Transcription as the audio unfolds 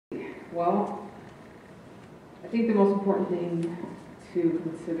Well, I think the most important thing to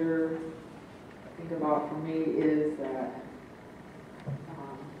consider, think about for me is that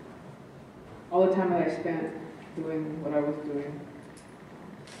all the time that I spent doing what I was doing,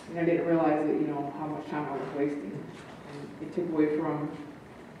 and I didn't realize that, how much time I was wasting. And it took away from,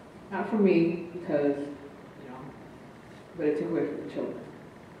 not from me, because, but it took away from the children.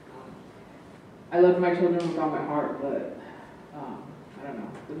 I loved my children with all my heart, but I don't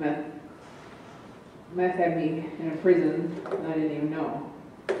know, the meth had me in a prison and I didn't even know.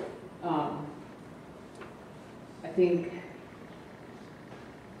 I think,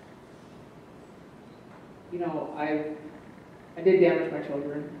 I did damage my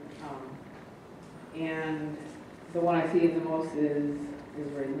children, and the one I see the most is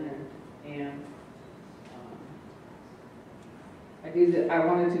Heartland, and I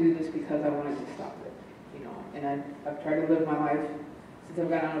wanted to do this because I wanted to stop it, and I've tried to live my life since I've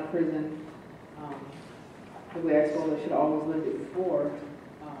gotten out of prison the way I suppose I should have always lived it before.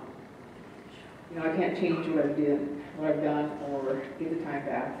 I can't change what I've done, or get the time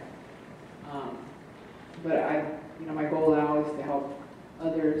back. But my goal now is to help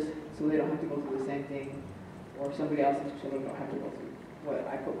others so they don't have to go through the same thing, or somebody else's children don't have to go through what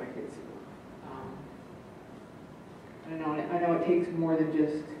I put my kids through. I know it takes more than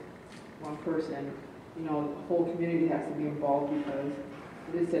just one person. The whole community has to be involved, because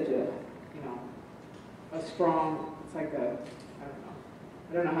it is such a strong, it's like I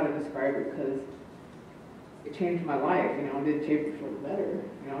don't know how to describe it, because it changed my life, it didn't change it for the better,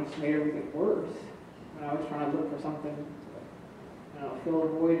 it just made everything worse. When I was trying to look for something to, fill a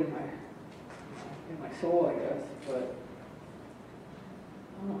void in my soul, I guess, but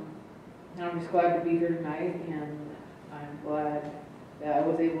and I'm just glad to be here tonight, and I'm glad that I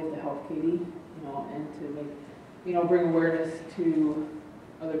was able to help Katie, and to make, bring awareness to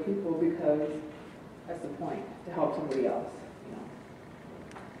other people, because that's the point, to help somebody else,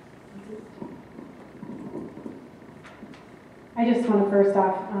 I just want to first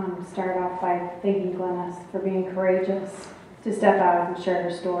off start off by thanking Glennis for being courageous to step out and share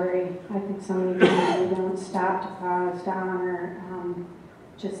her story. I think so many people we don't stop to pause to honor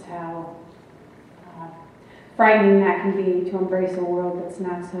just how frightening that can be, to embrace a world that's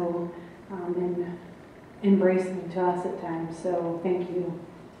not so embracing to us at times. So thank you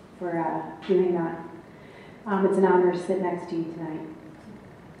for doing that. It's an honor to sit next to you tonight,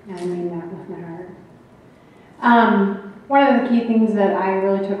 and I mean that with my heart. One of the key things that I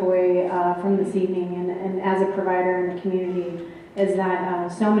really took away from this evening, and as a provider in the community, is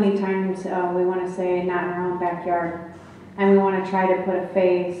that so many times we want to say not in our own backyard, and we want to try to put a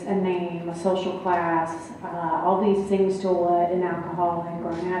face, a name, a social class, all these things to what an alcoholic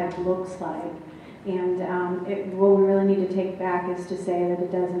or an addict looks like. And what we really need to take back is to say that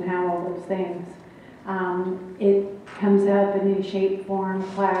it doesn't have all those things. It comes up in any shape, form,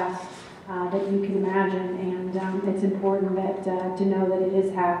 class that you can imagine, and it's important that to know that it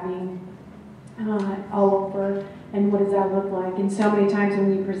is happening all over. And what does that look like? And so many times when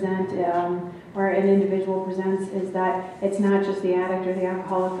we present, or an individual presents, is that it's not just the addict or the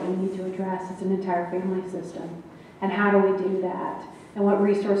alcoholic that we need to address, it's an entire family system. And how do we do that? And what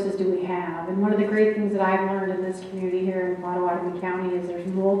resources do we have? And one of the great things that I've learned in this community here in Potawatomi County is there's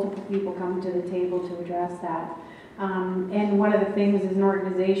multiple people coming to the table to address that. And one of the things as an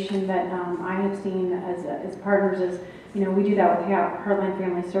organization that I have seen as partners is, we do that with Heartland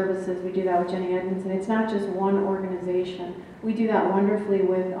Family Services, we do that with Jenny Edmonds, and it's not just one organization. We do that wonderfully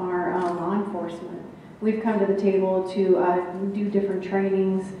with our law enforcement. We've come to the table to do different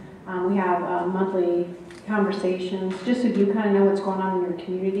trainings. We have monthly conversations, just so you kind of know what's going on in your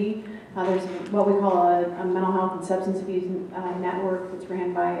community. There's what we call a mental health and substance abuse network that's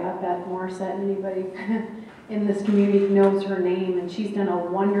ran by Beth Morissette. Anybody in this community knows her name, and she's done a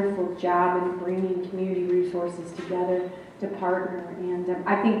wonderful job in bringing community resources together to partner. And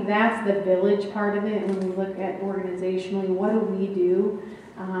I think that's the village part of it. When we look at organizationally, what do we do?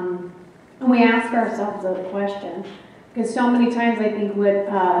 And we ask ourselves a question, because so many times I think what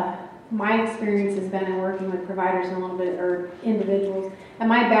my experience has been in working with providers and a little bit, or individuals, and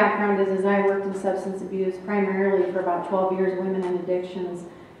my background is I worked in substance abuse primarily for about 12 years, women and addictions,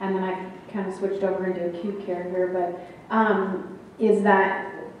 and then I kind of switched over into acute care here, but is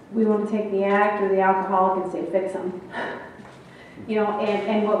that we want to take the addict or the alcoholic and say, fix them.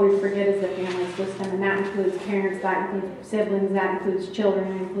 And what we forget is the family system, and that includes parents, that includes siblings, that includes children,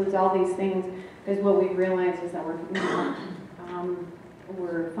 it includes all these things, because what we've realized is that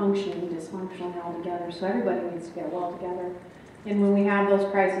we're functioning dysfunctionally all together, so everybody needs to get well together. And when we have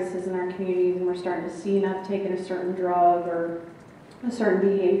those crises in our communities and we're starting to see an uptake in a certain drug or a certain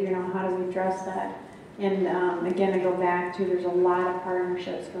behavior, you know, how do we address that? And again, I go back to there's a lot of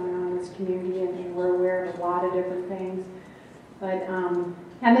partnerships going on in this community, and we're aware of a lot of different things. But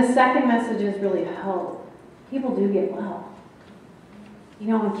and the second message is really hope. People do get well. You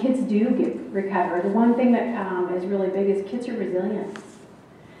know, when kids do recover, the one thing that is really big is kids are resilient.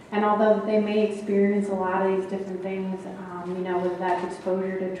 And although they may experience a lot of these different things, you know, with that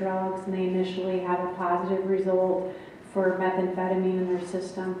exposure to drugs, and they initially have a positive result for methamphetamine in their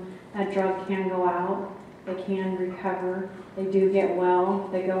system, that drug can go out, they can recover, they do get well,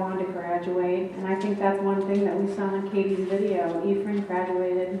 they go on to graduate. And I think that's one thing that we saw in Katie's video. Ephraim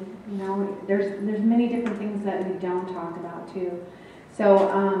graduated, you know, there's many different things that we don't talk about too. So,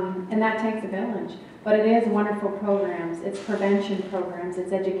 and that takes a village. But it is wonderful programs. It's prevention programs.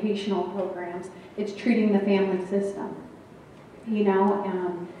 It's educational programs. It's treating the family system, you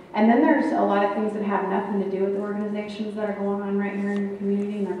know. And then there's a lot of things that have nothing to do with the organizations that are going on right here in your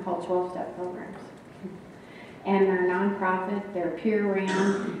community, and they're called 12-step programs. And they're nonprofit, they're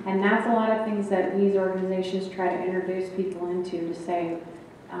peer-ran, and that's a lot of things that these organizations try to introduce people into, to say,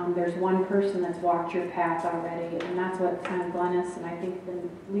 there's one person that's walked your path already, and that's what kind of Glennis and I think then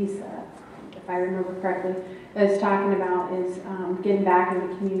Lisa, if I remember correctly, is talking about, is getting back in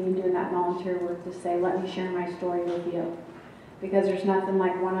the community and doing that volunteer work to say, let me share my story with you. Because there's nothing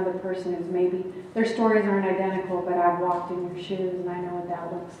like one other person who's maybe, their stories aren't identical, but I've walked in your shoes and I know what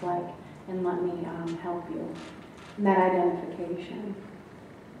that looks like, and let me help you. And that identification.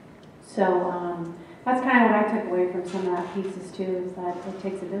 So that's kind of what I took away from some of that pieces too, is that it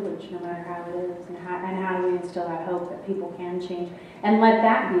takes a village no matter how it is, and how do we instill that hope that people can change, and let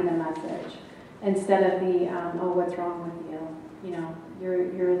that be the message instead of the oh, what's wrong with you? You know,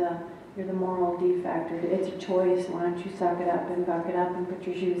 you're the moral defect, or it's a choice. Why don't you suck it up and buck it up and put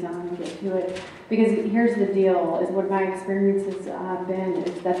your shoes on and get to it? Because here's the deal: is what my experiences have been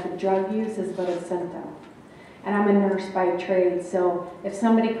is that the drug use is but a symptom. And I'm a nurse by trade, so if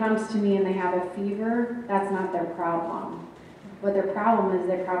somebody comes to me and they have a fever, that's not their problem. What their problem is,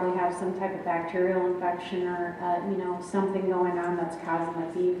 they probably have some type of bacterial infection or you know, something going on that's causing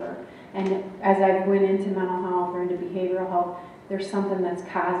a fever. And as I went into mental health or into behavioral health, there's something that's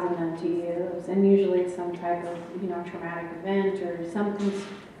causing them to use, and usually it's some type of, you know, traumatic event or something's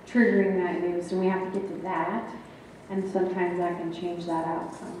triggering that use, and we have to get to that, and sometimes that can change that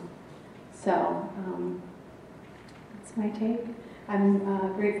outcome. So that's my take. I'm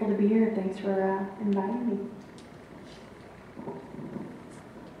grateful to be here. Thanks for inviting me.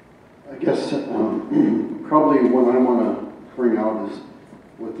 I guess probably what I want to bring out is,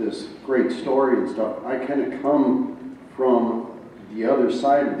 with this great story and stuff, I kind of come from the other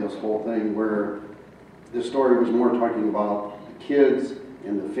side of this whole thing, where the story was more talking about the kids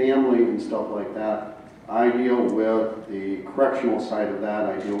and the family and stuff like that. I deal with the correctional side of that.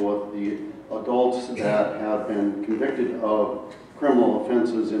 I deal with the adults that have been convicted of criminal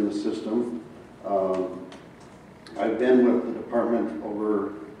offenses in the system. I've been with the department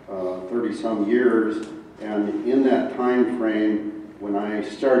over 30-some years, and in that time frame, when I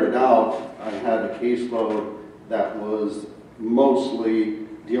started out, I had a caseload that was mostly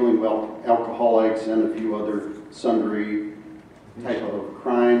dealing with alcoholics and a few other sundry type of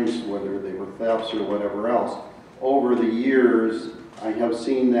crimes, whether they were thefts or whatever else. Over the years, I have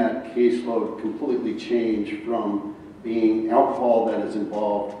seen that caseload completely change from being alcohol that is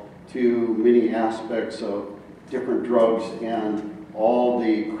involved to many aspects of different drugs and all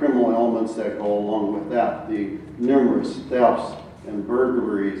the criminal elements that go along with that, the numerous thefts and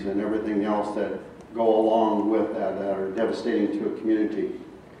burglaries and everything else that go along with that are devastating to a community.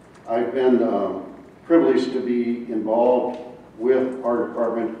 I've been privileged to be involved with our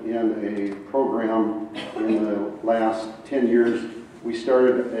department in a program in the last 10 years. We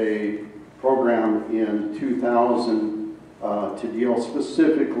started a program in 2000 to deal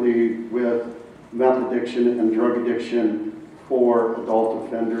specifically with meth addiction and drug addiction for adult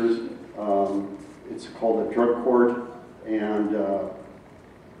offenders. It's called a drug court, and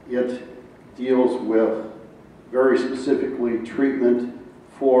it deals with very specifically treatment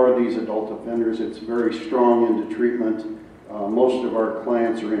for these adult offenders. It's very strong into treatment. Most of our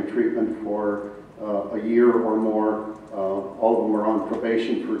clients are in treatment for a year or more. All of them are on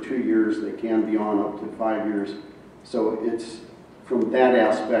probation for 2 years. They can be on up to 5 years. So it's from that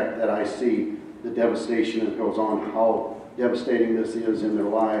aspect that I see the devastation that goes on, how devastating this is in their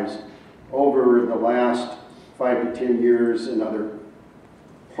lives. Over the last 5 to 10 years, another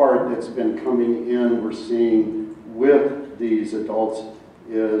part that's been coming in, we're seeing with these adults,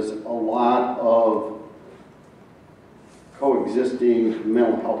 is a lot of coexisting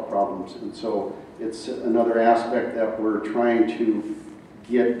mental health problems. And so it's another aspect that we're trying to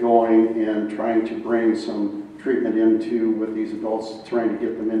get going and trying to bring some treatment into with these adults, trying to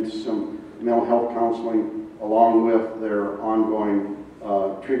get them into some mental health counseling along with their ongoing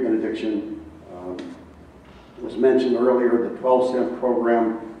treatment addiction. Was mentioned earlier, the 12-step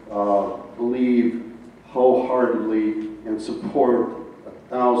program, believe wholeheartedly and support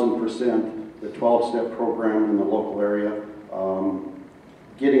 1,000% the 12-step program in the local area.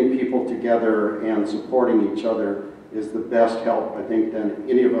 Getting people together and supporting each other is the best help, I think, than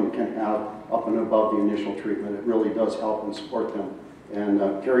any of them can have up and above the initial treatment. It really does help and support them and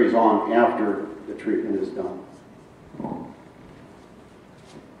carries on after the treatment is done.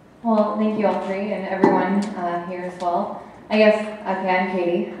 Well, thank you all three and everyone here as well. I guess, okay, I'm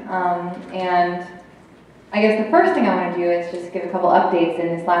Katie, and I guess the first thing I want to do is just give a couple updates.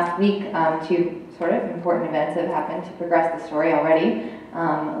 In this last week, two sort of important events have happened to progress the story already.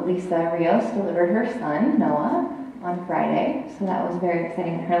 Lisa Rios delivered her son, Noah, on Friday, so that was very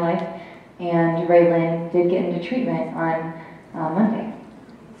exciting in her life. And Raylan did get into treatment on Monday.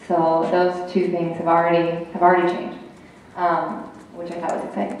 So those two things have already changed, which I thought was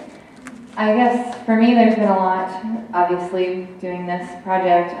exciting. I guess for me, there's been a lot, obviously, doing this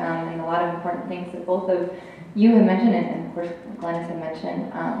project, and a lot of important things that both of you have mentioned, and of course, Glennis had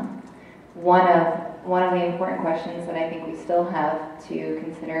mentioned. One of the important questions that I think we still have to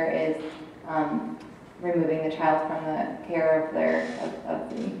consider is removing the child from the care of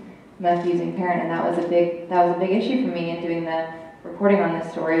the meth using parent, and that was a big issue for me in doing the reporting on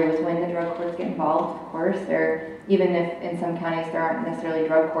this story. Was when the drug courts get involved. Of course, even if in some counties there aren't necessarily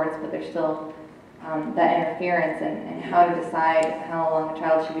drug courts, but there's still that interference and how to decide how long a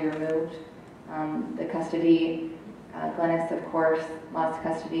child should be removed. The custody, Glennis, of course, lost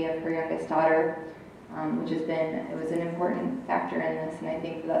custody of her youngest daughter, which was an important factor in this, and I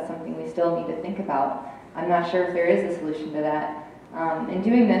think that's something we still need to think about. I'm not sure if there is a solution to that. In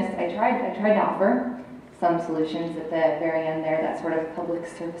doing this, I tried to offer some solutions at the very end there, that sort of public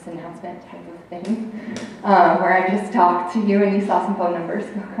service announcement type of thing, where I just talked to you and you saw some phone numbers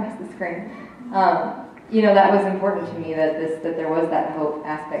go across the screen. That was important to me that there was that hope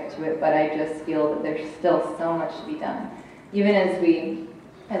aspect to it, but I just feel that there's still so much to be done. Even as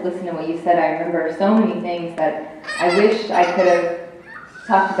I listened to what you said, I remember so many things that I wished I could have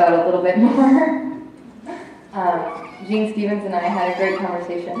talked about a little bit more. Jean Stevens and I had a great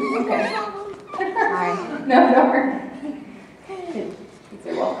conversation. Okay. Hi. No, don't worry. Kids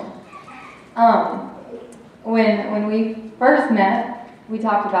are welcome. When we first met, we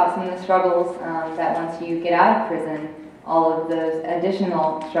talked about some of the struggles that once you get out of prison, all of those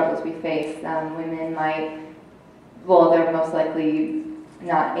additional struggles we face. Women they're most likely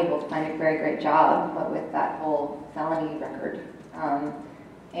not able to find a very great job, but with that whole felony record,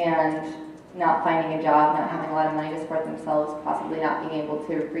 and not finding a job, not having a lot of money to support themselves, possibly not being able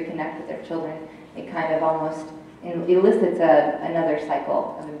to reconnect with their children, it kind of almost elicits another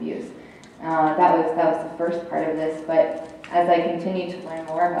cycle of abuse. That was the first part of this, but as I continued to learn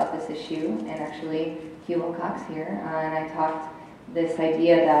more about this issue, and actually Hugh Wilcox here, and I talked this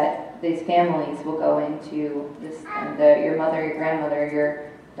idea that these families will go into this, your mother, your grandmother,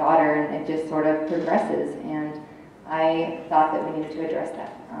 your daughter, and it just sort of progresses, and I thought that we needed to address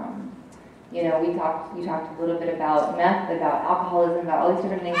that. You talked a little bit about meth, about alcoholism, about all these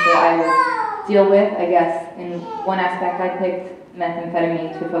different things that I would deal with. I guess in one aspect I picked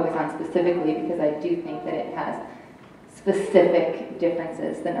methamphetamine to focus on specifically because I do think that it has specific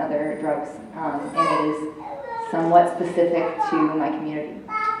differences than other drugs, and it is somewhat specific to my community.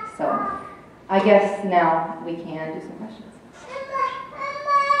 So I guess now we can do some questions.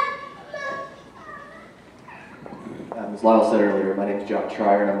 As Lyle said earlier, my name is John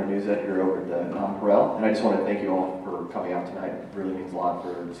Schreier, and I'm the news editor over at the Nonpareil, and I just want to thank you all for coming out tonight. It really means a lot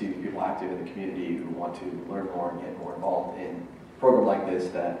for seeing people active in the community who want to learn more and get more involved in a program like this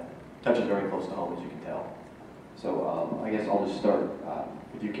that touches very close to home, as you can tell. So I guess I'll just start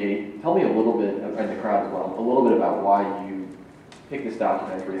with you, Katie. Tell me a little bit, and the crowd as well, a little bit about why you picked this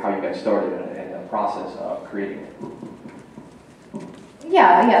documentary, how you guys started, and the process of creating it.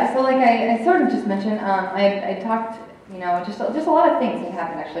 Yeah. So like I sort of just mentioned, I talked, just a lot of things that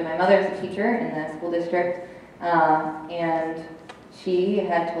happened actually. My mother's a teacher in the school district, and she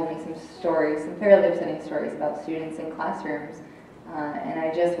had told me some stories, some fairly upsetting stories about students in classrooms, and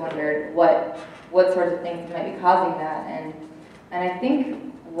I just wondered what sorts of things might be causing that, and I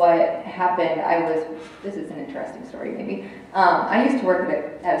think what happened, this is an interesting story maybe. I used to work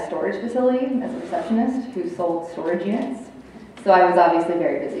at a storage facility as a receptionist who sold storage units. So I was obviously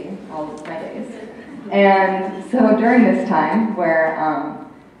very busy all of my days. And so during this time where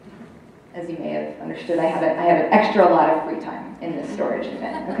as you may have understood, I have an extra lot of free time in this storage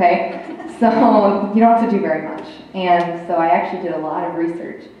unit, okay? So you don't have to do very much. And so I actually did a lot of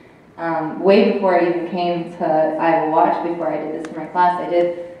research. Way before I even came to IowaWatch, before I did this for my class, I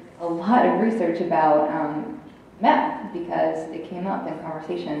did a lot of research about meth because it came up in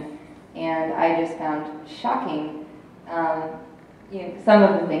conversation. And I just found shocking, some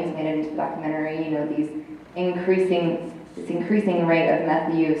of the things made it into the documentary, this increasing rate of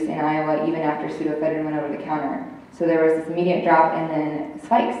meth use in Iowa even after pseudoephedrine went over the counter. So there was this immediate drop and then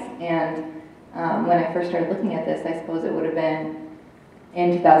spikes. And when I first started looking at this, I suppose it would have been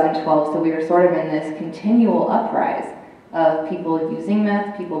in 2012. So we were sort of in this continual uprise of people using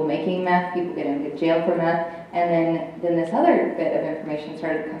meth, people making meth, people getting to jail for meth. And then this other bit of information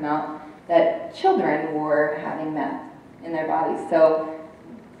started to come out that children were having meth in their bodies. So,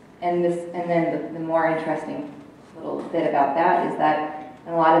 and then the more interesting little bit about that is that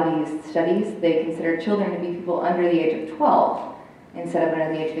in a lot of these studies, they consider children to be people under the age of 12 instead of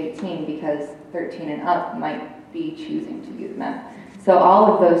under the age of 18 because 13 and up might be choosing to use meth. So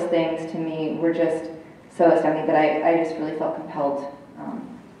all of those things to me were just so astounding that I just really felt compelled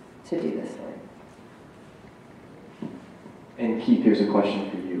to do this story. And Keith, here's a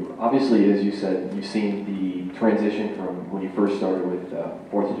question for you. Obviously, as you said, you've seen the transition from when you first started with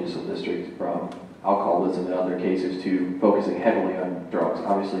 4th Judicial District from alcoholism and other cases to focusing heavily on drugs.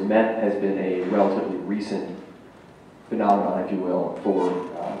 Obviously, meth has been a relatively recent phenomenon, if you will, for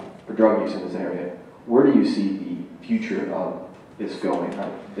drug use in this area. Where do you see the future of this going?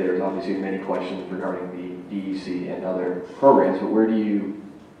 There's obviously many questions regarding the DEC and other programs, but where do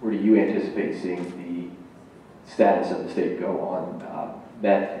you anticipate seeing the status of the state go on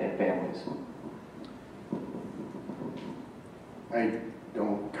meth and families? I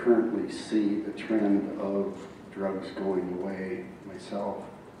don't currently see a trend of drugs going away myself.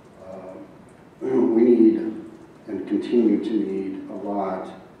 We need and continue to need a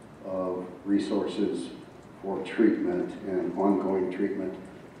lot of resources for treatment and ongoing treatment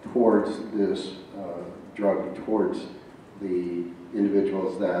towards this drug, towards the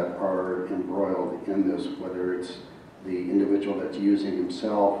individuals that are embroiled in this, whether it's the individual that's using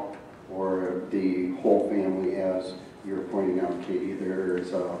himself or the whole family, as you're pointing out, Katie.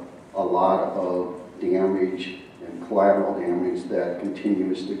 There's a lot of damage and collateral damage that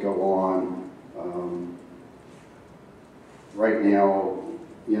continues to go on. Right now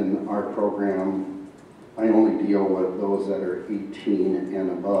in our program, I only deal with those that are 18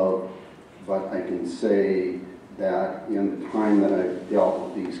 and above, but I can say that in the time that I've dealt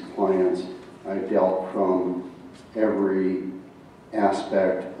with these clients, I've dealt from every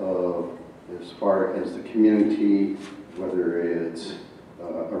aspect of, as far as the community, whether it's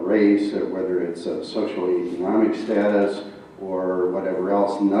a race or whether it's a socioeconomic status or whatever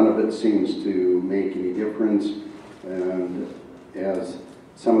else. None of it seems to make any difference. And as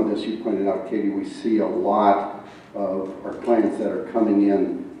some of this you pointed out, Katie, we see a lot of our clients that are coming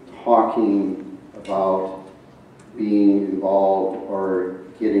in talking about being involved or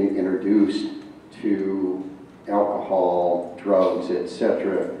getting introduced to alcohol, drugs,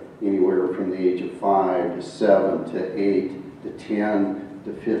 etc., anywhere from the age of 5 to 7 to 8 to 10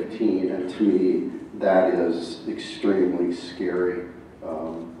 to 15, and to me that is extremely scary.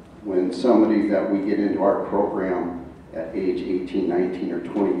 When somebody that we get into our program at age 18, 19, or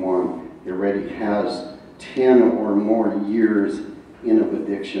 21 already has 10 or more years in of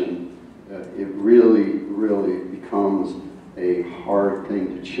addiction, it really, really becomes a hard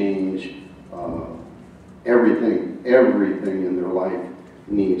thing to change. Everything in their life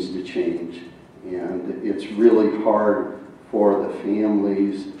needs to change. And it's really hard for the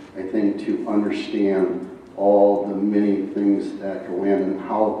families, I think, to understand all the many things that go in and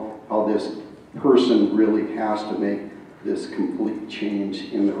how this person really has to make this complete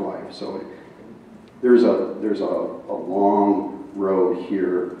change in their life. So there's a long road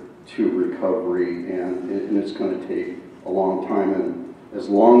here to recovery, and it's going to take a long time. And as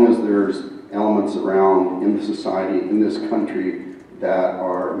long as there's elements around in the society, in this country, that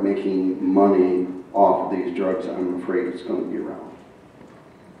are making money off of these drugs, I'm afraid it's going to be around.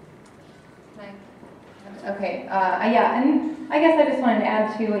 Okay, yeah, and I guess I just wanted to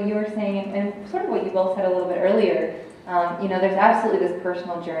add to what you were saying and sort of what you both said a little bit earlier. There's absolutely this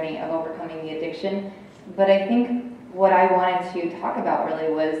personal journey of overcoming the addiction, but I think what I wanted to talk about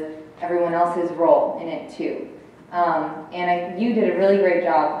really was everyone else's role in it too. And you did a really great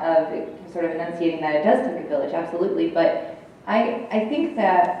job of sort of enunciating that it does take a village, absolutely, but I think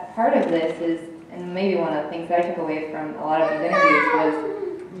that part of this is, and maybe one of the things that I took away from a lot of these interviews was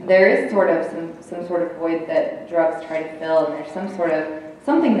there is sort of some sort of void that drugs try to fill, and there's some sort of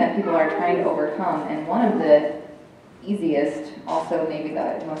something that people are trying to overcome. And one of the easiest, also maybe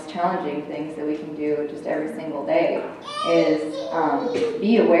the most challenging things that we can do just every single day is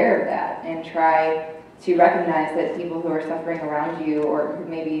be aware of that and try to recognize that people who are suffering around you or who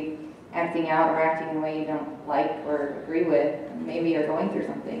may be acting out or acting in a way you don't like or agree with maybe are going through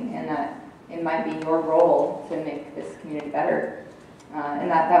something, and that it might be your role to make this community better. And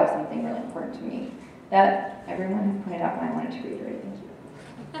that was something really important to me that everyone has pointed out, and I wanted to reiterate.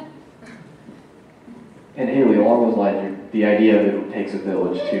 Thank you. And Haley, along those lines, the idea that it takes a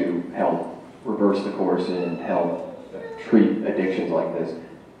village to help reverse the course and help treat addictions like this,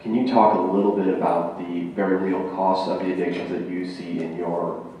 can you talk a little bit about the very real costs of the addictions that you see in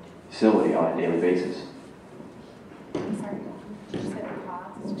your facility on a daily basis? I'm sorry, did you say the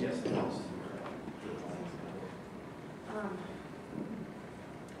cost? Yes, it does.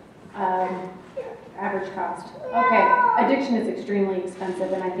 Average cost. Okay, addiction is extremely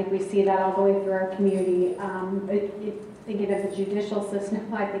expensive, and I think we see that all the way through our community. Thinking of the judicial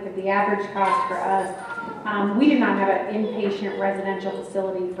system, I think of the average cost for us. We do not have an inpatient residential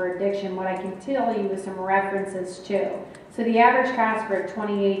facility for addiction. What I can tell you is some references too. So the average cost for a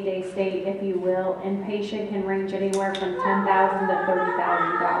 28-day stay, if you will, inpatient can range anywhere from $10,000 to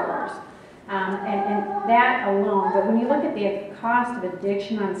 $30,000. And that alone, but when you look at the cost of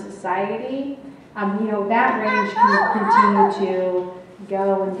addiction on society, that range can continue to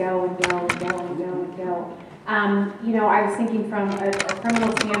go and go and go and go and go and go. I was thinking from a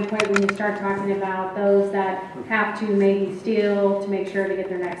criminal standpoint, when you start talking about those that have to maybe steal to make sure to get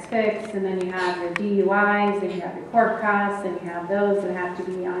their next fix, and then you have your DUIs, and you have your court costs, and you have those that have to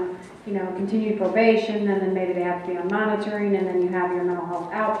be on, continued probation, and then maybe they have to be on monitoring, and then you have your mental health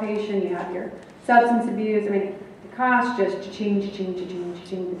outpatient, you have your substance abuse. I mean, the cost just change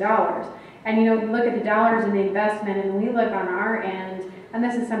the dollars. And you look at the dollars and the investment, and we look on our end, and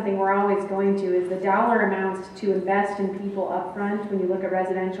this is something we're always going to, is the dollar amounts to invest in people up front. When you look at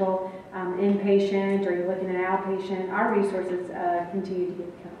residential, inpatient, or you're looking at outpatient, our resources continue to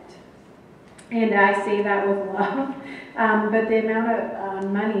get cut. And I say that with love, but the amount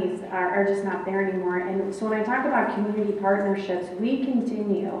of monies are just not there anymore. And so when I talk about community partnerships, we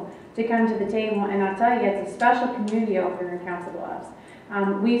continue to come to the table, and I'll tell you, it's a special community over here in Council Bluffs.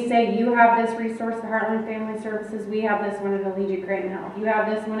 We say, you have this resource, the Heartland Family Services, we have this one at Allegiant Creighton Health, you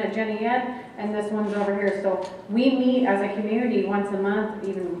have this one at Jenny Ed, and this one's over here. So we meet as a community once a month,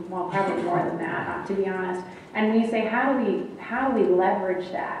 probably more than that, to be honest, and we say, how do we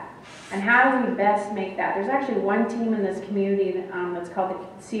leverage that? And how do we best make that? There's actually one team in this community that's called the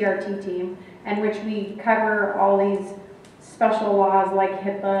CRT team, in which we cover all these special laws like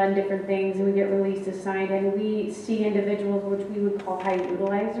HIPAA and different things, and we get releases signed, and we see individuals which we would call high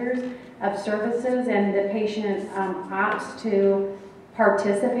utilizers of services, and the patient opts to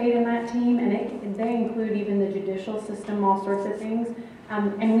participate in that team, and they include even the judicial system, all sorts of things,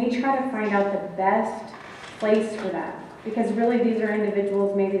 and we try to find out the best place for them, because really these are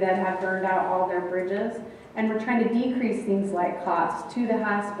individuals maybe that have burned out all their bridges, and we're trying to decrease things like costs to the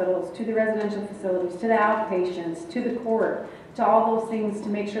hospitals, to the residential facilities, to the outpatients, to the court, to all those things, to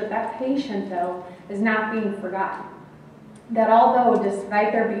make sure that patient, though, is not being forgotten. That although,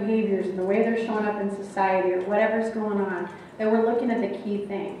 despite their behaviors and the way they're showing up in society or whatever's going on, that we're looking at the key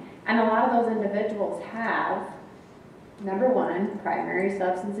thing. And a lot of those individuals have, number one, primary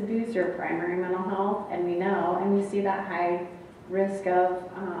substance abuse or primary mental health, and we know, and we see that high risk of,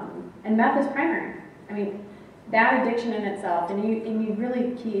 and meth is primary. I mean, that addiction in itself, and you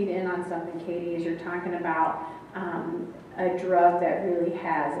really keyed in on something, Katie, as you're talking about a drug that really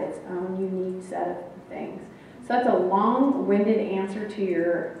has its own unique set of things. So that's a long-winded answer to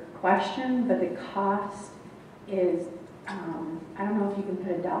your question, but the cost is, I don't know if you can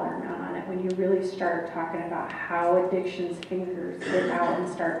put a dollar amount on it when you really start talking about how addiction's fingers get out and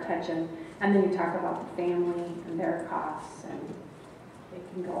start touching, and then you talk about the family and their costs, and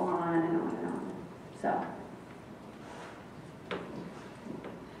it can go on and on and on. So.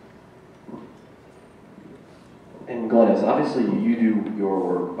 And Glennis, obviously you do your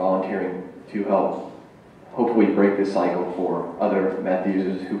work volunteering to help hopefully break this cycle for other meth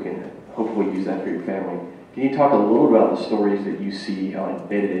users who can hopefully use that for your family. Can you talk a little bit about the stories that you see on a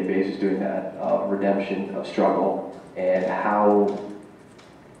day-to-day basis doing that, redemption, of struggle, and how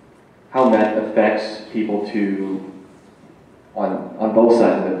meth affects people on both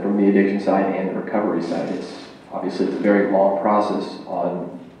sides of it, from the addiction side and the recovery side? It's obviously it's a very long process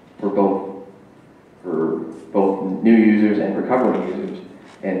for both new users and recovering users.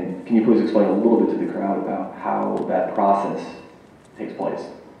 And can you please explain a little bit to the crowd about how that process takes place?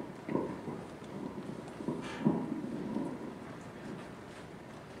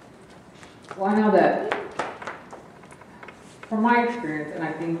 Well, I know that from my experience, and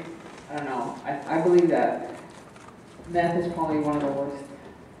I don't know, I believe that meth is probably one of the worst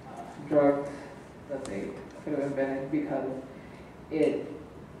drugs that they could have invented because it,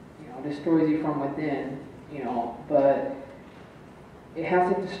 destroys you from within, but it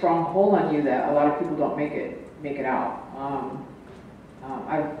has such a strong hold on you that a lot of people don't make it out.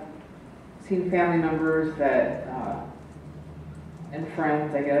 I've seen family members that, and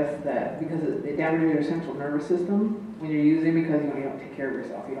friends, I guess, that because it damages your central nervous system when you're using, because you don't take care of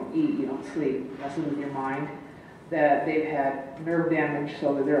yourself, you don't eat, you don't sleep, messes with your mind, that they've had nerve damage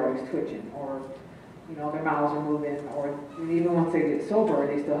so that they're always twitching, or their mouths are moving, or even once they get sober,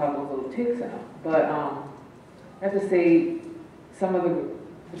 they still have those little tics in them. But I have to say, some of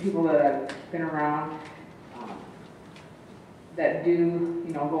the people that I've been around that do,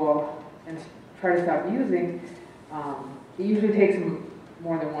 go and try to stop using, it usually takes them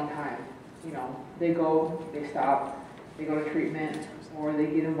more than one time. They go, they stop, they go to treatment, or they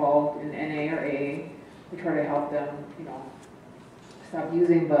get involved in NA or AA. We try to help them, stop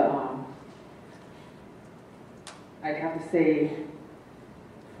using, but I'd have to say,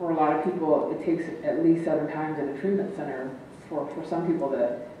 for a lot of people, it takes at least 7 times in a treatment center for some people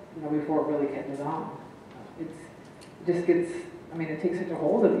that, before it really catches on. It just gets, it takes such a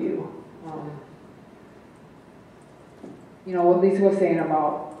hold of you. What Lisa was saying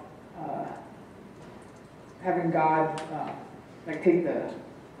about having God, take the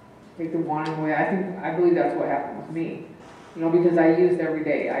wanting away, I believe that's what happened with me. Because I used every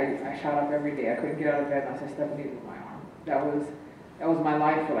day. I shot up every day. I couldn't get out of bed unless I stepped needle with my arm. That was my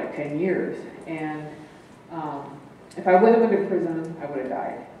life for like 10 years. And if I would have went to prison, I would have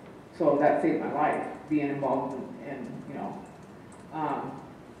died. So that saved my life, being involved in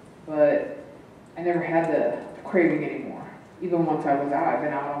but I never had the craving anymore. Even once I was out, I've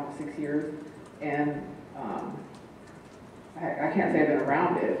been out almost 6 years, and I can't say I've been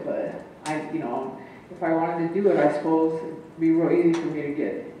around it, but if I wanted to do it, I suppose it'd be real easy for me to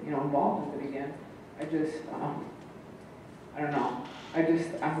get, involved with it again. I don't know. I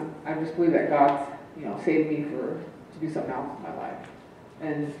just believe that God's, saved me to do something else in my life.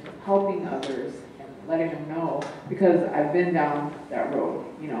 And helping others and letting them know, because I've been down that road,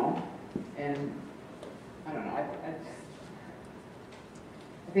 and I don't know, I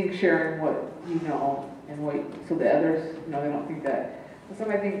think sharing what you know and what, so that others, they don't think that,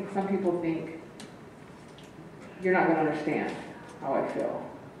 I think some people think you're not going to understand how I feel,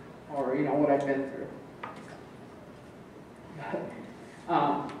 or, what I've been through.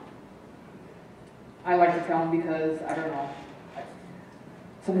 I like to tell them because, I don't know,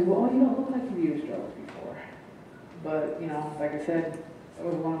 some people, oh, you don't look like you've used drugs before. But, like I said, that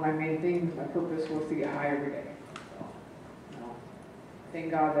was one of my main things. My purpose was to get high every day. So,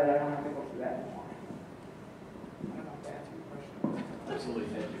 thank God that I don't have to go through that anymore. I don't know if that answers your question. Absolutely,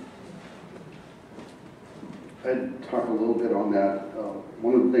 thank you. I'd talk a little bit on that.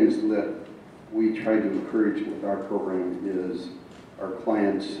 One of the things that we try to encourage with our program is our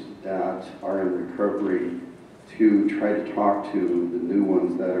clients that are in recovery to try to talk to the new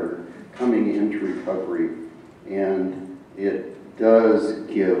ones that are coming into recovery. And it does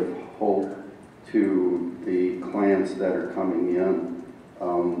give hope to the clients that are coming in.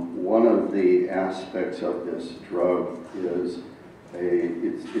 One of the aspects of this drug is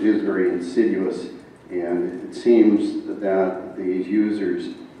it is very insidious, and it seems that these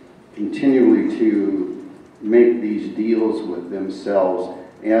users continually to make these deals with themselves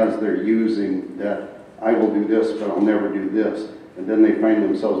as they're using that, I will do this, but I'll never do this. And then they find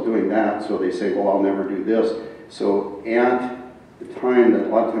themselves doing that, so they say, well, I'll never do this. So at the time that a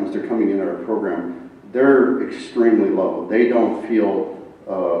lot of times they're coming into our program, they're extremely low. They don't feel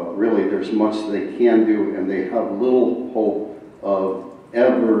really there's much they can do, and they have little hope of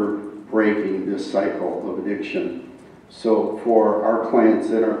ever breaking this cycle of addiction. So for our clients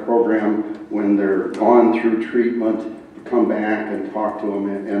in our program, when they're gone through treatment, come back and talk to them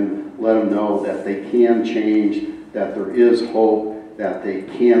and let them know that they can change, that there is hope, that they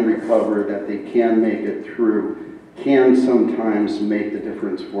can recover, that they can make it through, can sometimes make the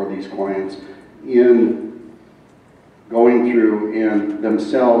difference for these clients in going through and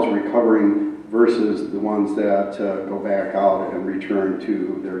themselves recovering versus the ones that go back out and return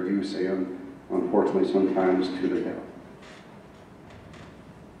to their use and unfortunately sometimes to their death.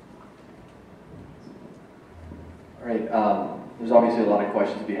 All right, there's obviously a lot of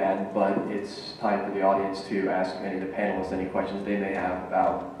questions to be had, but it's time for the audience to ask any of the panelists any questions they may have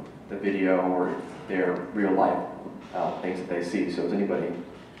about the video or their real life things that they see. So is anybody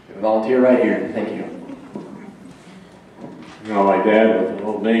volunteer right here? Thank you. You know, my dad was an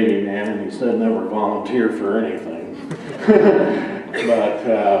old Navy man, and he said never volunteer for anything.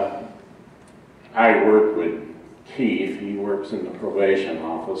 But I work with Keith. He works in the probation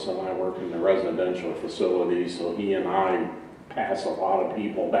office, and I work in the residential facility, so he and I pass a lot of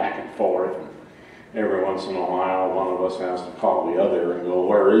people back and forth. Every once in a while, one of us has to call the other and go,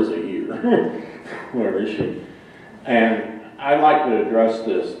 where is he here? Where is she? And I'd like to address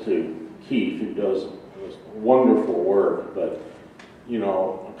this to Keith, who does wonderful work, but, you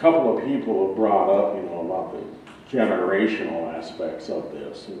know, a couple of people have brought up, you know, about the generational aspects of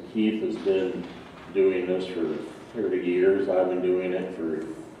this. And Keith has been doing this for 30 years. I've been doing it for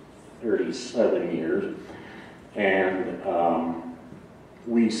 37 years. And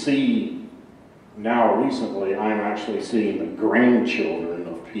we see now recently, I'm actually seeing the grandchildren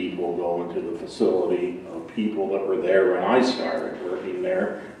of people go into the facility of people that were there when I started working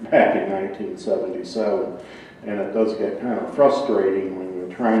there back in 1977. And it does get kind of frustrating when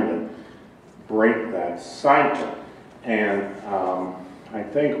you're trying to break that cycle. And I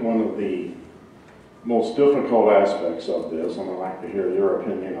think one of the most difficult aspects of this, and I'd like to hear your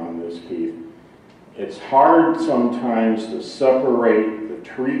opinion on this, Keith, it's hard sometimes to separate the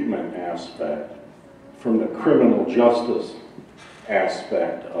treatment aspect from the criminal justice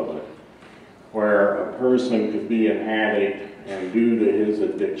aspect of it, where a person could be an addict and due to his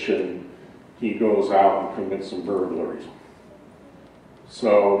addiction, he goes out and commits some burglaries.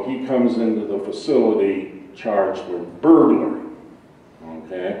 So he comes into the facility charged with burglary,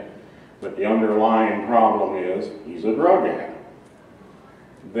 okay? But the underlying problem is he's a drug addict.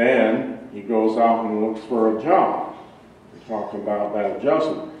 Then he goes out and looks for a job. We talked about that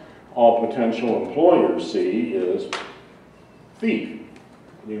adjustment. All potential employers see is thief,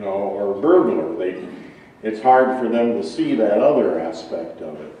 you know, or burglar. It's hard for them to see that other aspect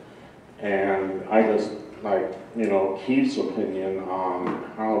of it. And I just like, you know, Keith's opinion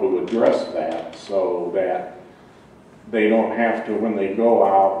on how to address that so that they don't have to, when they go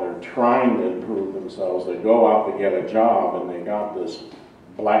out, they're trying to improve themselves, they go out to get a job and they got this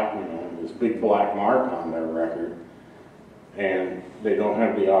black, you know, this big black mark on their record, and they don't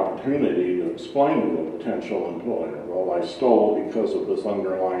have the opportunity to explain to a potential employer, well, I stole because of this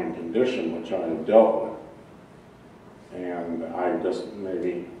underlying condition which I have dealt with. And I just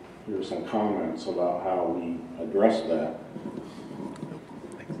maybe hear some comments about how we address that.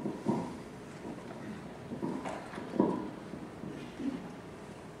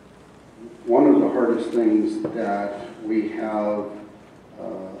 One of the hardest things that we have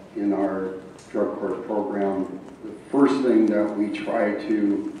in our drug court program, the first thing that we try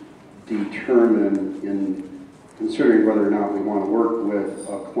to determine in considering whether or not we want to work with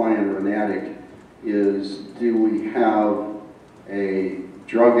a client or an addict is, do we have a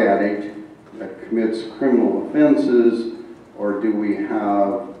drug addict that commits criminal offenses, or do we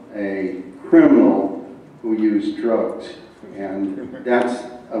have a criminal who used drugs? And that's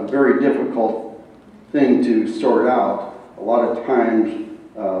a very difficult thing to sort out. A lot of times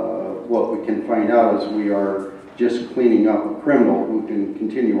what we can find out is we are just cleaning up a criminal who can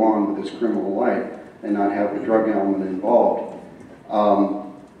continue on with his criminal life and not have the drug element involved.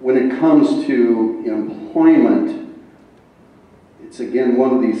 When it comes to employment, it's again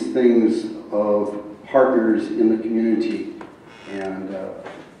one of these things of partners in the community. And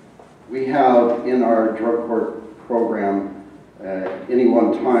we have in our drug court program at any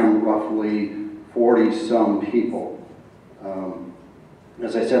one time roughly 40-some people.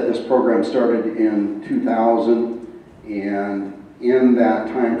 As I said, this program started in 2000, and in that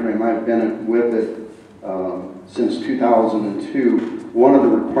time frame I've been with it since 2002. One of the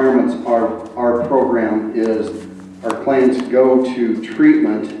requirements of our program is our clients go to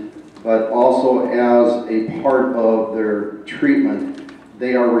treatment, but also as a part of their treatment,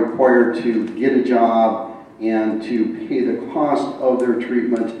 they are required to get a job and to pay the cost of their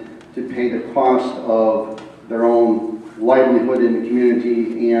treatment, to pay the cost of their own livelihood in the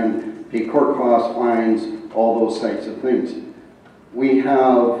community, and pay court costs, fines, all those types of things. We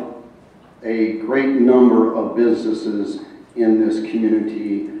have a great number of businesses in this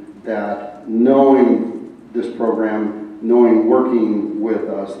community that, knowing this program, knowing working with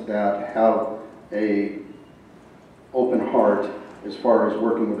us, that have a open heart as far as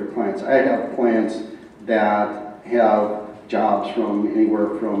working with their clients. I have clients that have jobs from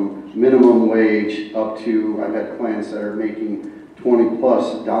anywhere from minimum wage up to, I've had clients that are making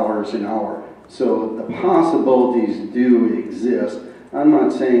 $20+ an hour. So the possibilities do exist. I'm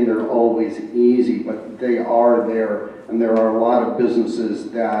not saying they're always easy, but they are there, and there are a lot of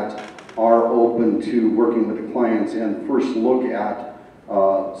businesses that are open to working with the clients and first look at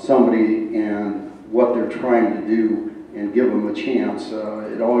somebody and what they're trying to do and give them a chance.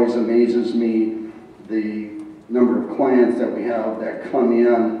 It always amazes me the number of clients that we have that come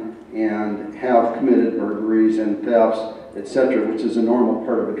in and have committed burglaries and thefts, etc., which is a normal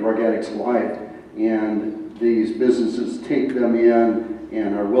part of a drug addict's life. And these businesses take them in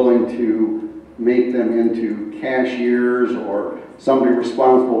and are willing to make them into cashiers or somebody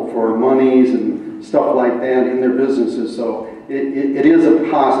responsible for monies and stuff like that in their businesses. So it is a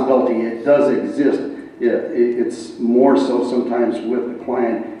possibility. It does exist. It's more so sometimes with the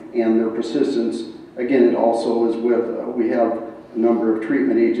client and their persistence. Again, it also is with, we have a number of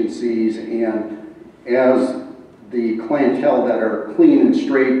treatment agencies, and as the clientele that are clean and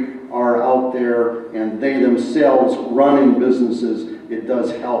straight are out there and they themselves running businesses, it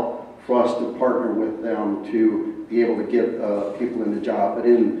does help for us to partner with them to be able to get people in the job. But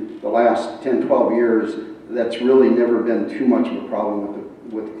in the last 10, 12 years, that's really never been too much of a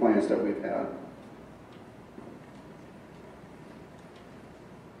problem with the clients that we've had.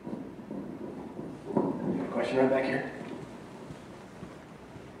 Question right back here.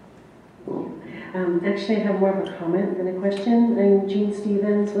 Actually, I have more of a comment than a question. I'm Jean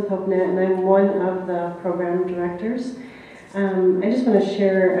Stevens with HopeNet, and I'm one of the program directors. I just want to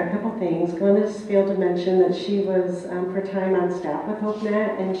share a couple things. Glennis failed to mention that she was part-time on staff with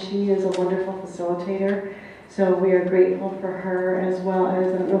HopeNet, and she is a wonderful facilitator. So we are grateful for her, as well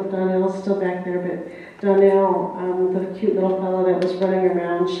as, I don't know if Donnell's still back there, but Donnell, the cute little fellow that was running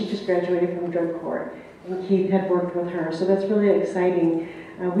around, she just graduated from drug court, and Keith had worked with her. So that's really exciting.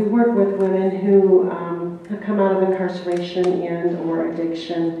 We work with women who have come out of incarceration and or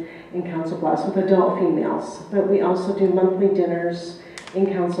addiction in Council Bluffs with adult females. But we also do monthly dinners in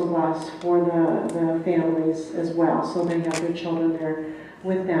Council Bluffs for the families as well, so they have their children there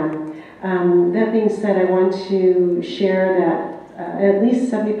with them. That being said, I want to share that at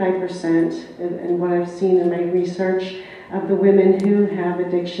least 75%, in what I've seen in my research, of the women who have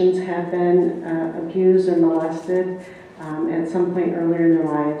addictions have been abused or molested at some point earlier in their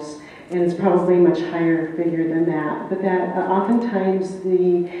lives, and it's probably a much higher figure than that. But that oftentimes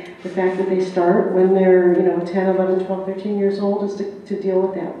the fact that they start when they're 10, 11, 12, 13 years old is to deal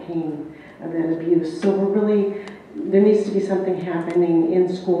with that pain of that abuse. So there needs to be something happening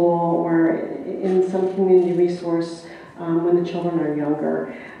in school or in some community resource when the children are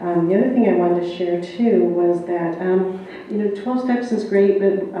younger. The other thing I wanted to share too was that 12 steps is great,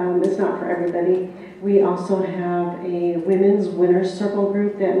 but it's not for everybody. We also have a women's winner's circle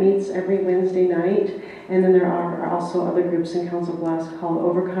group that meets every Wednesday night, and then there are also other groups in Council Bluffs called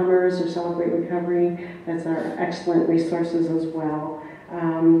Overcomers or Celebrate Recovery. That's our excellent resources as well.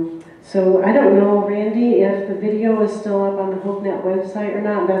 So I don't know, Randy, if the video is still up on the HopeNet website or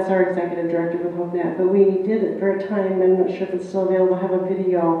not. That's our executive director with HopeNet, but we did it for a time, and I'm not sure if it's still available. Have a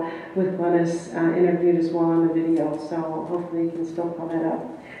video with Glennis interviewed as well on the video, so hopefully you can still pull that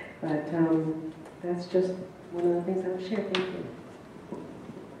up. But that's just one of the things I would share. Thank you.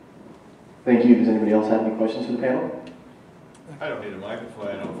 Thank you. Does anybody else have any questions for the panel? I don't need a microphone,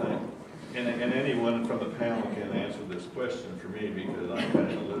 I don't think. And anyone from the panel can answer this question for me because I'm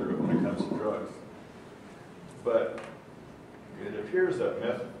kind of illiterate when it comes to drugs. But it appears that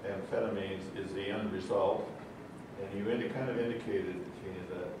methamphetamines is the end result, and you kind of indicated,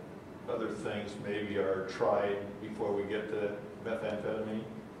 Tina, that other things maybe are tried before we get to methamphetamine.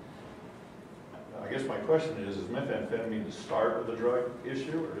 I guess my question is methamphetamine the start of the drug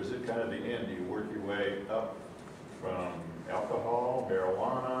issue, or is it kind of the end? Do you work your way up from alcohol,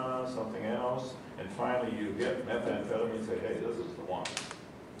 marijuana, something else, and finally you get methamphetamine and say, hey, this is the one?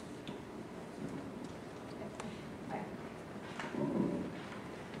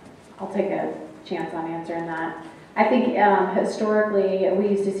 I'll take a chance on answering that. I think historically we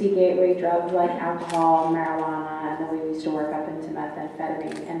used to see gateway drugs like alcohol, marijuana, and then we used to work up into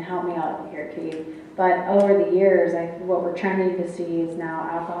methamphetamine. And help me out here, Kate. But over the years, what we're trending to see is now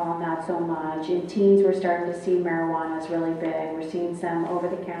alcohol, not so much. In teens, we're starting to see marijuana is really big. We're seeing some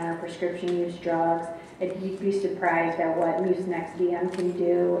over-the-counter prescription use drugs. You'd be surprised at what Mucinex DM can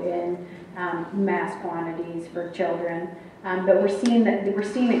do in mass quantities for children. But we're seeing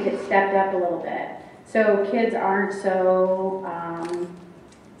it get stepped up a little bit. So kids aren't so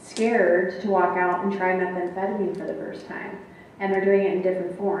scared to walk out and try methamphetamine for the first time. And they're doing it in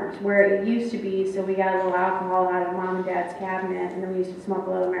different forms. Where it used to be, so we got a little alcohol out of mom and dad's cabinet, and then we used to smoke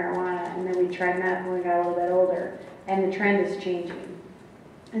a little marijuana, and then we tried meth when we got a little bit older. And the trend is changing.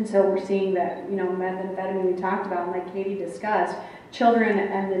 And so we're seeing that, methamphetamine we talked about, and like Katie discussed, children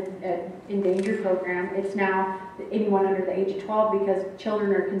and the endangered program, it's now anyone under the age of 12 because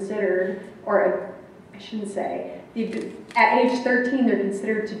children are considered, or I shouldn't say, at age 13 they're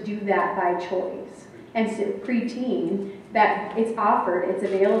considered to do that by choice. and preteen, that it's offered, it's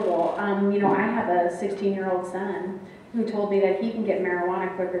available. You know, I have a 16-year-old son who told me that he can get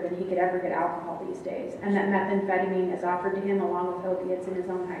marijuana quicker than he could ever get alcohol these days, and that methamphetamine is offered to him along with opiates in his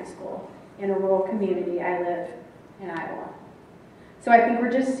own high school in a rural community. I live in Iowa. So I think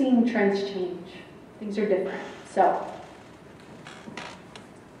we're just seeing trends change. Things are different. So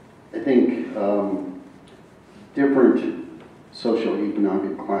I think different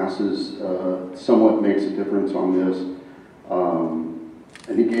socioeconomic classes somewhat makes a difference on this.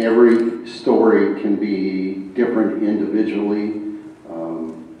 I think every story can be different individually.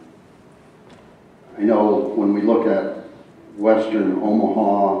 I know when we look at Western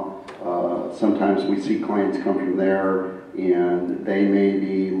Omaha, sometimes we see clients come from there and they may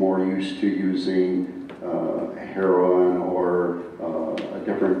be more used to using heroin or a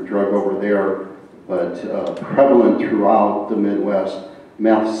different drug over there, but prevalent throughout the Midwest,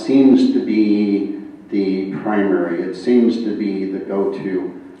 meth seems to be the primary. It seems to be the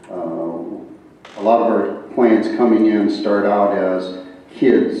go-to. A lot of our clients coming in start out as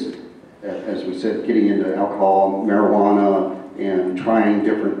kids, as we said, getting into alcohol, marijuana, and trying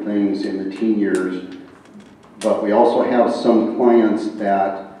different things in the teen years. But we also have some clients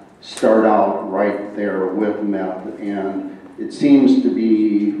that start out right there with meth, and it seems to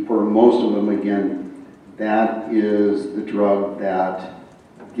be, for most of them, again, that is the drug that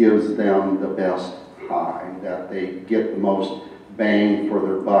gives them the best high, that they get the most bang for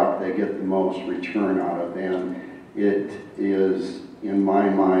their buck, they get the most return out of, and it is, in my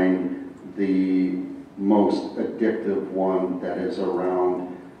mind, the most addictive one that is around.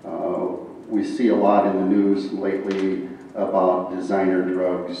 We see a lot in the news lately about designer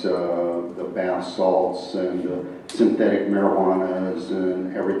drugs, the bath salts and the synthetic marijuanas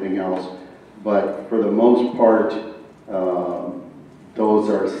and everything else. But for the most part, those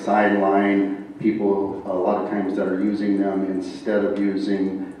are sideline people a lot of times that are using them instead of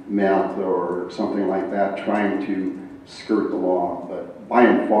using meth or something like that, trying to skirt the law. But by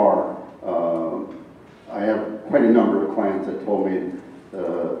and far, I have quite a number of clients that told me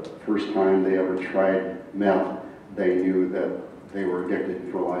the first time they ever tried meth, they knew that they were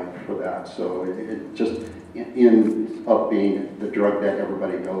addicted for life for that. So it just ends up being the drug that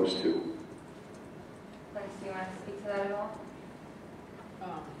everybody goes to. Lynn, do you want to speak to that at all?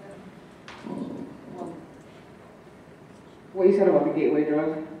 Well, what you said about the gateway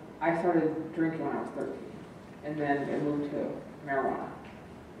drug, I started drinking when I was 13, and then I moved to marijuana.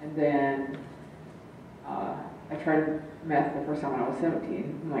 And then I tried meth the first time when I was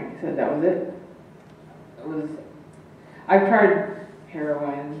 17, and like I said, that was it. I've tried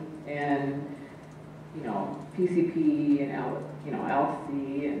heroin and, you know, PCP and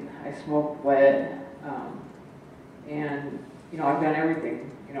LC, and I smoked wet, and, you know, I've done everything,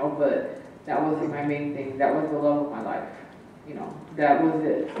 you know, but that wasn't my main thing. That was the love of my life, you know, that was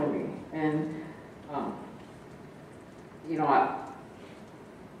it for me. And, you know,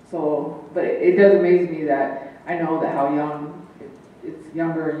 but it does amaze me that I know that how young, it's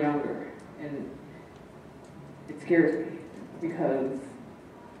younger and younger, and it scares me because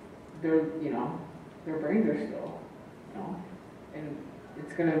they're, you know, their brains are still, you know, and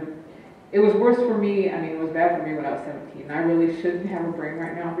it was worse for me. I mean, it was bad for me when I was 17. I really shouldn't have a brain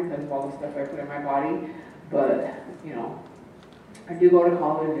right now because of all the stuff I put in my body, but, you know, I do go to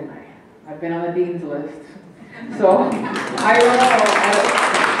college and I've been on the dean's list. So, I don't know,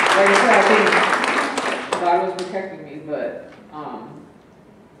 like I said, I think God was protecting me, but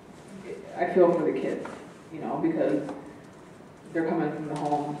I feel for the kids, you know, because they're coming from the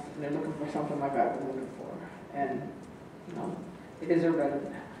homes and they're looking for something like I was looking for, and, you know, they deserve better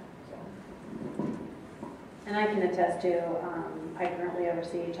than that. So. And I can attest to, I currently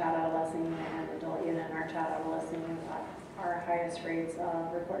oversee child adolescent and adult unit, and our child adolescent unit, our highest rates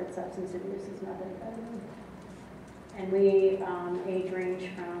of reported substance abuse is methamphetamine. And we age range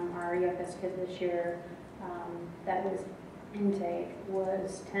from our youngest kid this year, that was intake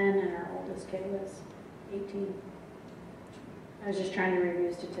was 10, and our oldest kid was 18. I was just trying to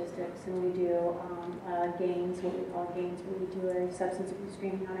review statistics, and we do gains, what we call gains, where we do a substance abuse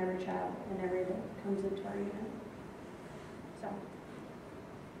screening on every child and every adult that comes into our unit. So.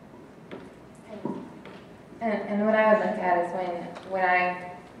 And what I would like to add is when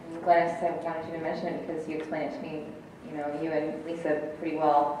Glennis, I wanted you to mention it because you explained it to me, you know, you and Lisa pretty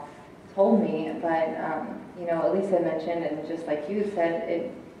well told me, but, you know, Lisa mentioned, and just like you said,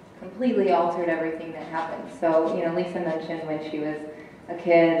 it completely altered everything that happened. So, you know, Lisa mentioned when she was a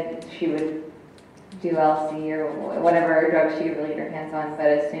kid, she would do LC or whatever drug she could really get her hands on,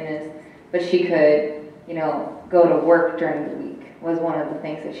 but she could, you know, go to work during the week was one of the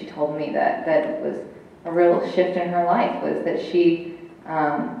things that she told me that was a real shift in her life was that she,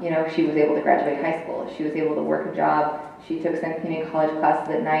 she was able to graduate high school. She was able to work a job. She took some community college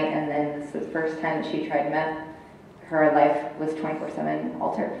classes at night, and then this is the first time that she tried meth. Her life was 24/7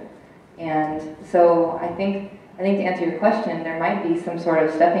 altered. And so I think to answer your question, there might be some sort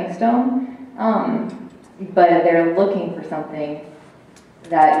of stepping stone, but they're looking for something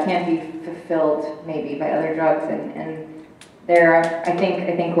that can't be fulfilled maybe by other drugs. And I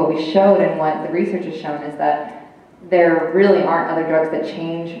think what we showed and what the research has shown is that there really aren't other drugs that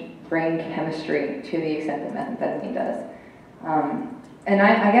change brain chemistry to the extent that methamphetamine does. And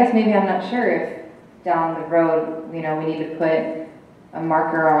I guess maybe I'm not sure if down the road, we need to put a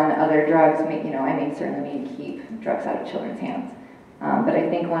marker on other drugs. Certainly we need to keep drugs out of children's hands. But I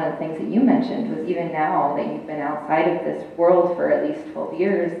think one of the things that you mentioned was even now that you've been outside of this world for at least 12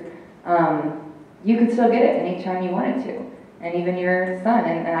 years, you could still get it anytime you wanted to. And even your son,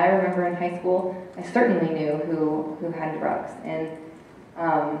 and I remember in high school, I certainly knew who had drugs and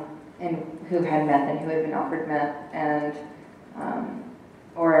who had meth and who had been offered meth and,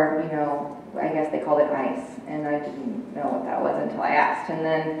 I guess they called it ice, and I didn't know what that was until I asked, and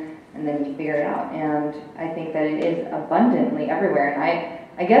then you figure it out. And I think that it is abundantly everywhere. And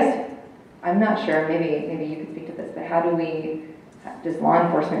I guess I'm not sure. Maybe you could speak to this, but how does law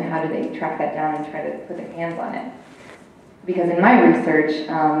enforcement? How do they track that down and try to put their hands on it? Because in my research,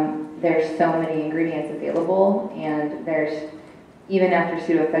 there's so many ingredients available, and there's even after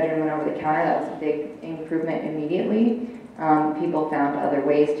pseudoephedrine went over the counter, that was a big improvement immediately. People found other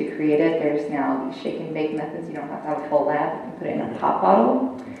ways to create it. There's now these shake and bake methods. You don't have to have a full lab. You can put it in a pop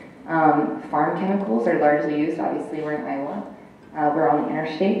bottle. Farm chemicals are largely used. Obviously, we're in Iowa. We're on the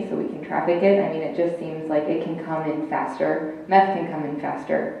interstate, so we can traffic it. It just seems like it can come in faster. Meth can come in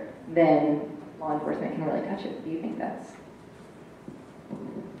faster than law enforcement can really touch it. Do you think that's?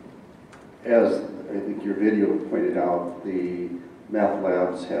 As I think your video pointed out, the meth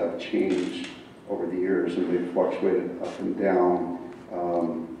labs have changed over the years, and they've fluctuated up and down.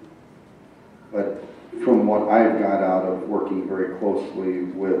 But from what I've got out of working very closely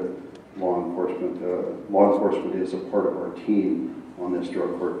with law enforcement is a part of our team on this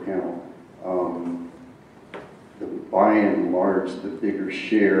drug court panel. By and large, the bigger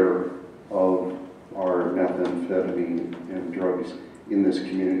share of our methamphetamine and drugs in this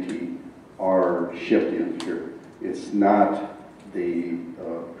community are shipped in here. It's not the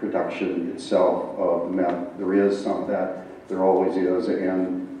production itself of the meth. There is some of that, there always is,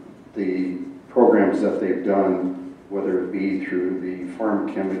 and the programs that they've done, whether it be through the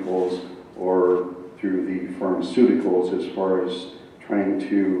farm chemicals or through the pharmaceuticals, as far as trying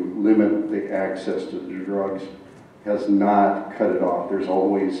to limit the access to the drugs, has not cut it off. There's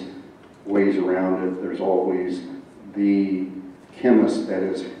always ways around it. There's always the chemist that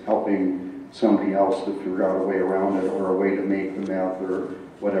is helping somebody else to figure out a way around it or a way to make the meth or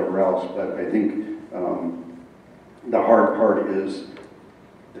whatever else. But I think the hard part is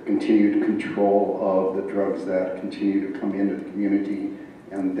the continued control of the drugs that continue to come into the community,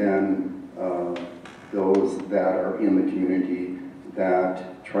 and then those that are in the community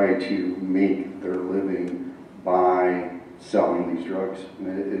that try to make their living by selling these drugs. And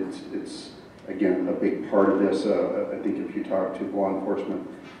it's again, a big part of this. I think if you talk to law enforcement,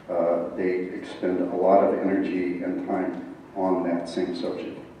 they expend a lot of energy and time on that same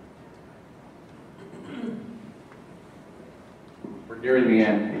subject. We're nearing the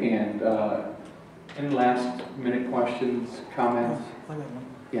end, and any last minute questions, comments? I got one.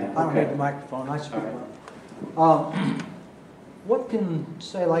 Yeah, I don't okay. need the microphone, I speak All up. What can,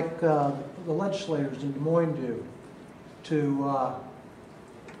 say, like the legislators in Des Moines do to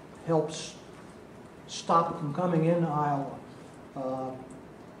help stop it from coming into Iowa?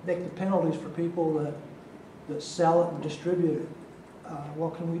 Make the penalties for people that sell it and distribute it.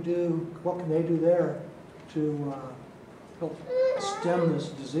 What can we do, what can they do there to help stem this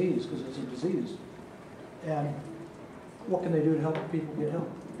disease, because it's a disease? And what can they do to help people get help?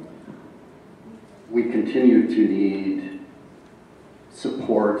 We continue to need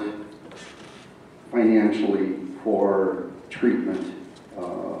support financially for treatment,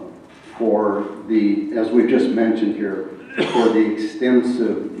 for the, as we've just mentioned here, for the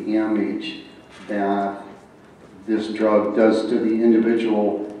extensive damage that this drug does to the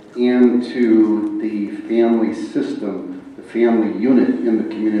individual and to the family system, the family unit in the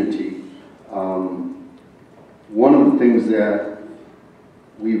community. One of the things that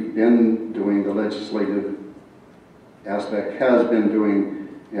we've been doing, the legislative aspect has been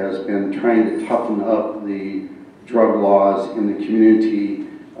trying to toughen up the drug laws in the community.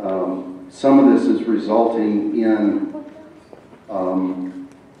 Some of this is resulting in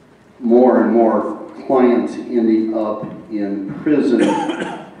more and more clients ending up in prison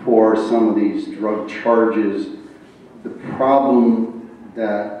for some of these drug charges. The problem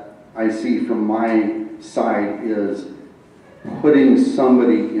that I see from my side is putting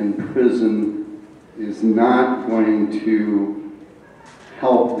somebody in prison is not going to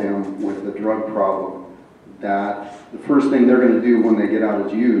help them with the drug problem. That the first thing they're going to do when they get out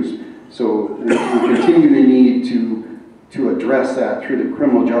is use. So we continue to need to address that through the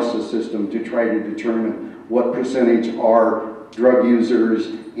criminal justice system to try to determine what percentage are drug users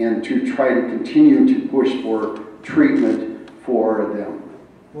and to try to continue to push for treatment for them.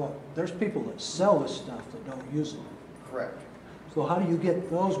 Well, there's people that sell this stuff that don't use it. Correct. So how do you get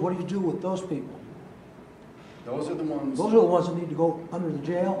those? What do you do with those people? Those are the ones. Those are the ones that need to go under the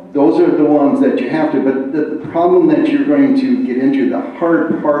jail? Those are the ones that you have to, but the problem that you're going to get into, the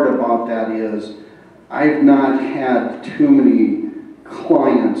hard part about that is I've not had too many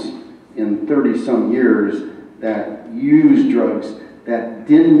clients in 30-some years that use drugs that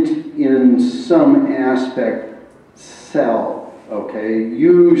didn't in some aspect sell, okay?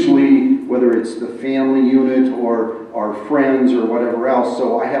 Usually, whether it's the family unit or our friends or whatever else,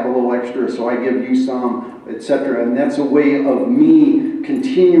 so I have a little extra, so I give you some, etc. And that's a way of me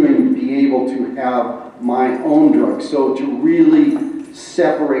continuing to be able to have my own drugs. So to really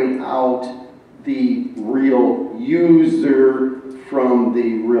separate out the real user from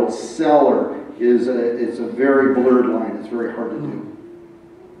the real seller is a very blurred line. It's very hard to do.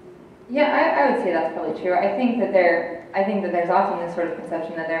 Yeah, I would say that's probably true. I think that there's often this sort of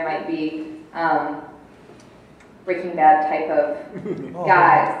conception that there might be Breaking Bad type of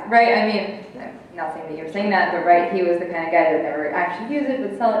guys, right? I mean, I'm not saying that you're saying that, but right, he was the kind of guy that would never actually use it,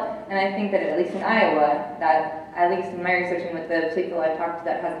 would sell it. And I think that at least in Iowa, that at least in my researching with the people I've talked to,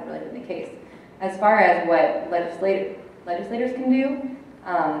 that hasn't really been the case. As far as what legislators can do,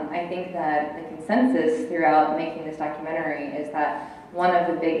 I think that the consensus throughout making this documentary is that one of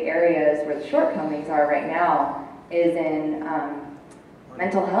the big areas where the shortcomings are right now is in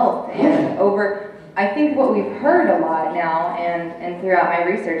mental health. And I think what we've heard a lot now and throughout my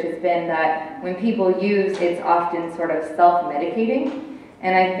research has been that when people use, it's often sort of self-medicating.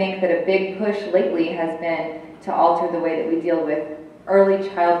 And I think that a big push lately has been to alter the way that we deal with early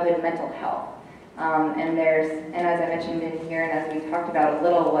childhood mental health. And as I mentioned in here and as we talked about a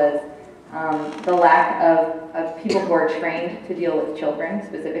little, was the lack of people who are trained to deal with children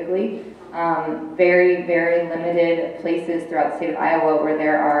specifically. Very, very limited places throughout the state of Iowa where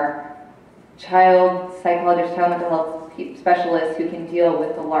there are child psychologists, child mental health specialists who can deal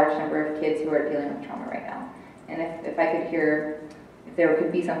with the large number of kids who are dealing with trauma right now. And if I could hear, if there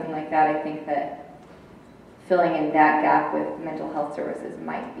could be something like that, I think that filling in that gap with mental health services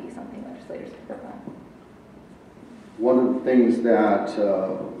might be something legislators could work on. One of the things that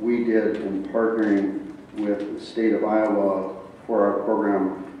we did in partnering with the state of Iowa for our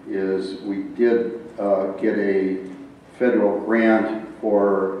program is we did get a federal grant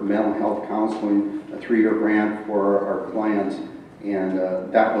for mental health counseling, a 3-year grant for our clients, and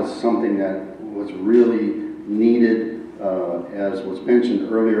that was something that was really needed. As was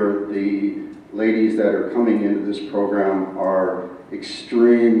mentioned earlier, the ladies that are coming into this program are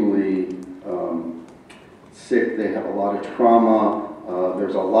extremely sick. They have a lot of trauma.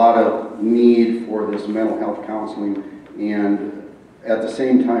 There's a lot of need for this mental health counseling, and at the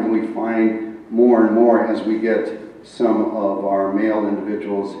same time we find more and more as we get some of our male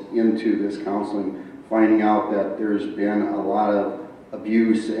individuals into this counseling, finding out that there's been a lot of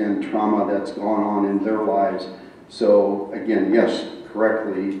abuse and trauma that's gone on in their lives. So again, yes,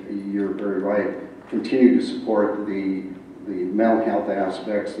 correctly, you're very right. Continue to support the mental health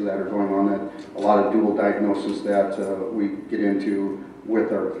aspects that are going on, that a lot of dual diagnosis that we get into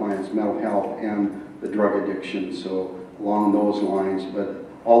with our clients' mental health and the drug addiction. So along those lines, but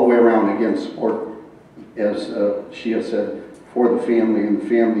all the way around, again, support, as Shia said, for the family and the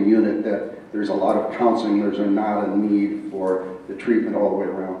family unit, that there's a lot of counseling, there's not a need for the treatment all the way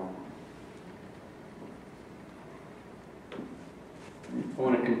around. I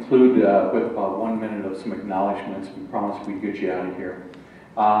want to conclude with about 1 minute of some acknowledgments. We promised we'd get you out of here.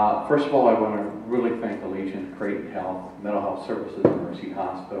 First of all, I want to really thank the Legion, Creighton Health, Mental Health Services, and Mercy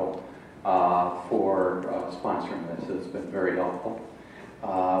Hospital for sponsoring this. It's been very helpful.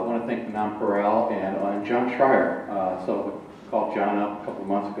 I want to thank the Nonpareil and John Schreier. So we called John up a couple of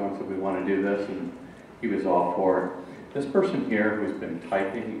months ago and said we want to do this, and he was all for it. This person here who's been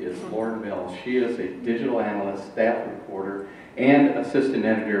typing is Lauren Mills. She is a digital analyst, staff reporter, and assistant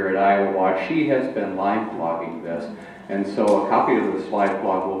editor at IowaWatch. She has been live blogging this, and so a copy of this live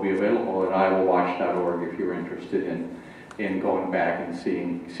blog will be available at iowawatch.org if you're interested in in going back and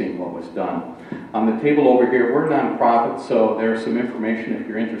seeing what was done. On the table over here, we're a nonprofit, so there's some information if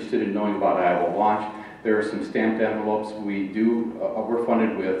you're interested in knowing about IowaWatch. There are some stamped envelopes. We're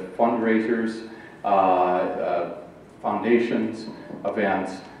funded with fundraisers, foundations,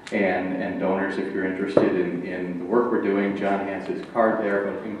 events, and donors if you're interested in the work we're doing. John has his card there,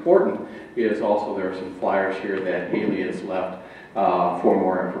 but important is also there are some flyers here that Haley has left for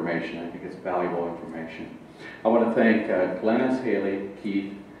more information. I think it's valuable information. I want to thank Glennis, Haley,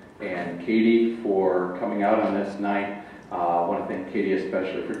 Keith, and Katie for coming out on this night. I want to thank Katie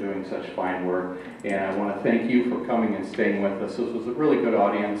especially for doing such fine work, and I want to thank you for coming and staying with us. This was a really good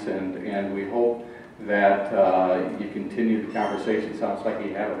audience, and we hope that you continue the conversation. Sounds like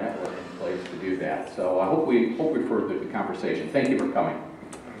you have a network in place to do that. So I hope we further the conversation. Thank you for coming.